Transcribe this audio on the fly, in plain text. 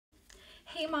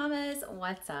Hey mamas,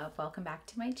 what's up? Welcome back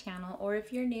to my channel, or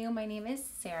if you're new, my name is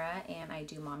Sarah and I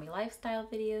do mommy lifestyle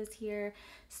videos here,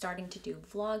 starting to do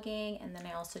vlogging, and then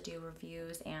I also do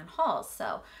reviews and hauls.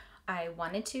 So I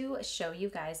wanted to show you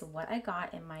guys what I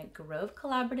got in my Grove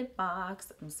collaborative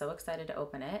box. I'm so excited to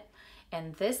open it.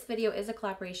 And this video is a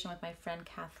collaboration with my friend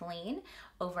Kathleen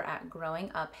over at Growing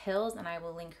Up Hills, and I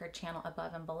will link her channel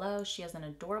above and below. She has an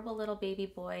adorable little baby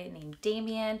boy named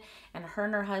Damien, and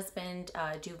her husband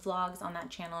do vlogs on that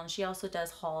channel, and she also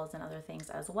does hauls and other things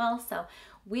as well. So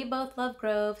we both love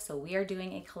Grove, so we are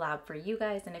doing a collab for you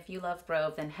guys, and if you love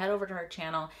Grove, then head over to her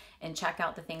channel and check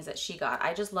out the things that she got.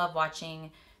 I just love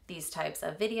watching these types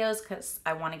of videos because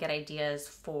I want to get ideas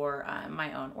for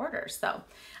my own orders. So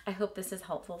I hope this is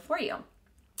helpful for you.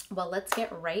 Well, let's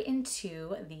get right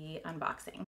into the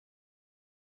unboxing.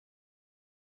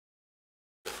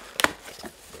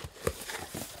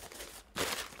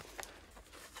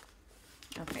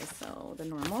 Okay, so the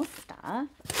normal stuff.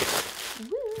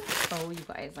 Woo. Oh, you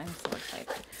guys, I'm so excited.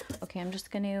 Okay, I'm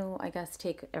just going to, I guess,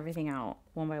 take everything out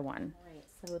one by one. All right,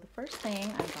 so the first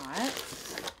thing I got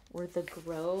were the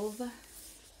Grove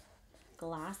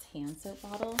glass hand soap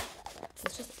bottle.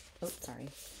 It's just, oh, sorry.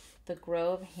 The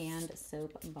Grove hand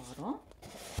soap bottle.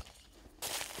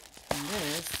 And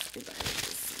this, you guys,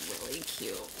 is really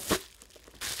cute.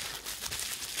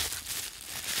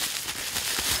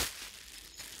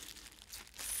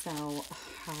 So,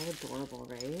 how adorable,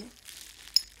 right?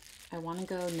 I want to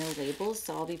go no labels,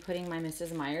 so I'll be putting my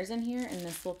Mrs. Meyer's in here, and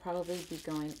this will probably be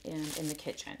going in the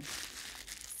kitchen.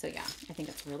 So yeah, I think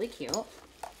it's really cute.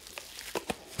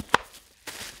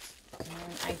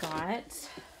 And I got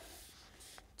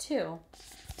two.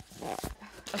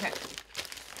 Okay.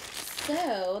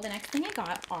 So the next thing I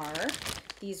got are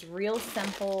these Real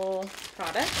Simple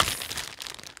products.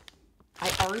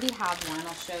 I already have one,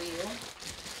 I'll show you.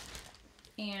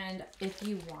 And if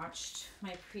you watched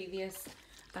my previous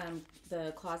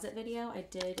the closet video, I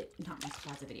did, not my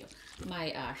closet video,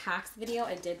 my hacks video,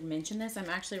 I did mention this. I'm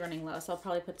actually running low, so I'll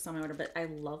probably put this on my order, but I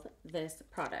love this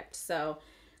product. So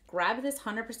grab this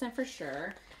 100% for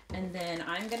sure. And then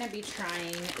I'm going to be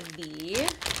trying the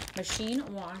machine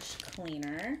wash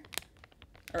cleaner,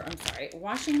 or I'm sorry,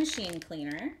 washing machine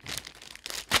cleaner,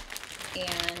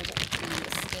 and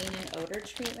the stain and odor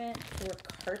treatment for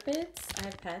carpets. I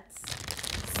have pets,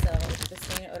 so the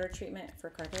stain and odor treatment for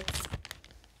carpets.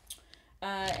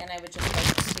 And I would just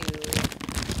like to be able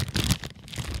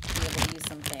to use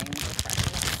something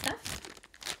refreshing and stuff.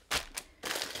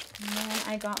 And then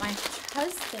I got my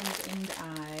husband and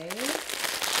I.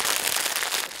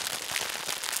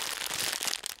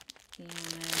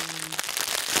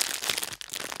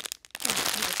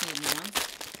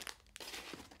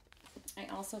 And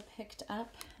I also picked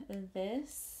up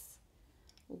this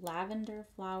lavender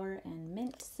flower and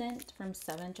mint scent from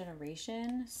 7th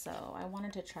Generation. So I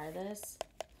wanted to try this.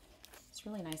 It's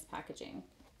really nice packaging.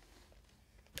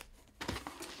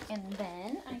 And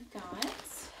then I got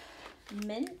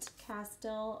mint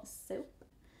Castile soap.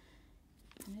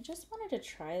 And I just wanted to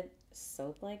try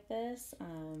soap like this.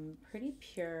 Pretty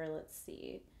pure, let's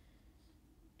see.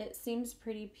 It seems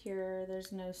pretty pure.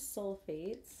 There's no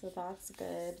sulfates, so that's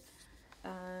good.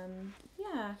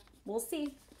 Yeah, we'll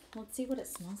see. Let's see what it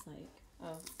smells like.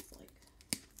 Oh, it's like...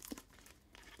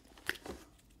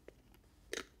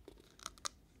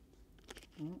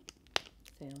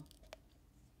 fail.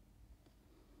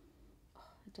 Oh,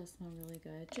 it does smell really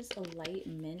good. Just a light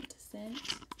mint scent.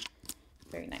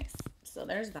 Very nice. So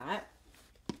there's that.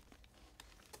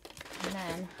 And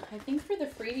then I think for the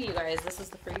freebie, you guys, this is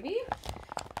the freebie.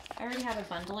 I already have a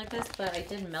bundle like this, but I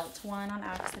did melt one on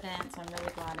accident, so I'm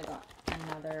really glad I got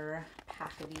another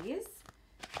pack of these.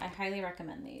 I highly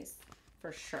recommend these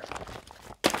for sure.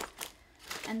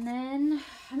 And then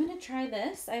I'm gonna try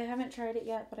this. I haven't tried it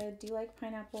yet, but I do like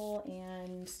pineapple,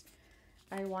 and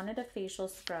I wanted a facial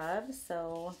scrub,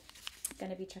 so I'm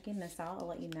gonna be checking this out. I'll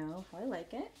let you know how I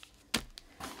like it.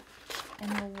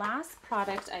 And the last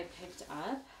product I picked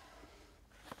up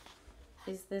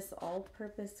is this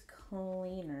all-purpose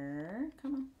cleaner.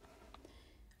 Come on.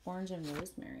 Orange and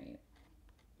rosemary.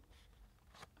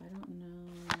 I don't know.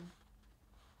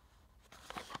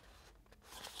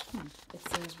 It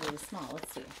seems really small.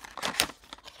 Let's see.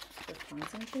 The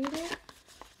concentrated.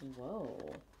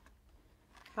 Whoa.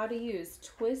 How to use.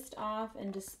 Twist off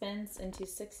and dispense into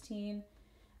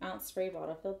 16-ounce spray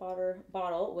bottle. Fill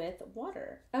bottle with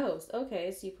water. Oh,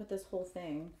 okay. So you put this whole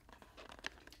thing.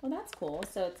 Well, that's cool.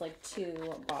 So it's like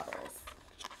 2 bottles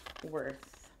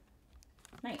worth.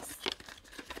 Nice.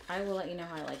 I will let you know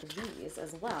how I like these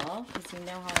as well, because you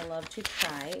know how I love to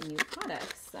try new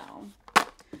products. So,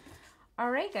 All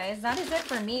right, guys, that is it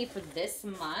for me for this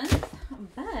month.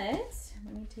 But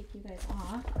let me take you guys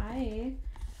off. I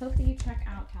hope that you check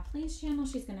out Kathleen's channel.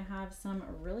 She's going to have some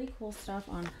really cool stuff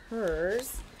on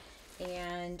hers.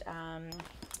 And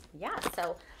yeah,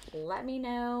 so let me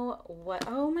know what,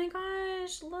 oh my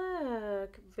gosh,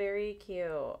 look, very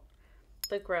cute.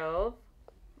 The Grove.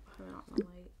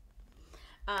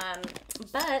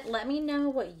 But let me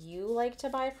know what you like to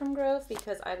buy from Grove,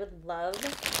 because I would love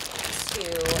to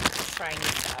try new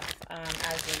stuff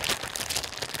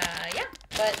yeah,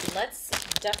 but let's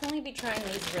definitely be trying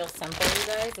these Real Simple, you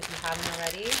guys, if you haven't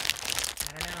already.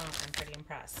 I don't know, I'm pretty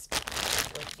impressed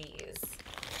with these.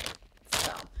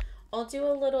 So I'll do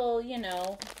a little, you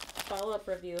know, follow-up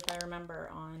review if I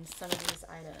remember on some of these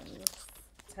items.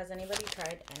 Has anybody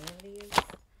tried any of these?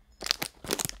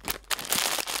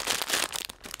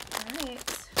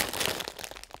 Alright.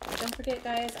 Don't forget,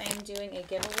 guys, I am doing a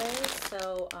giveaway,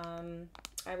 so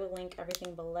I will link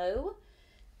everything below.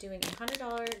 Doing a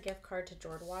 $100 gift card to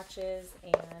Jord Watches,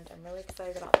 and I'm really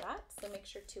excited about that, so make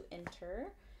sure to enter.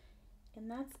 And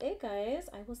that's it, guys.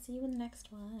 I will see you in the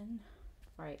next one.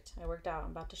 Alright, I worked out.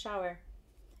 I'm about to shower.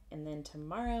 And then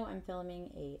tomorrow I'm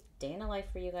filming a day in the life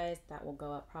for you guys that will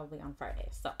go up probably on Friday.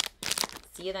 So,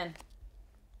 see you then.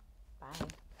 Bye.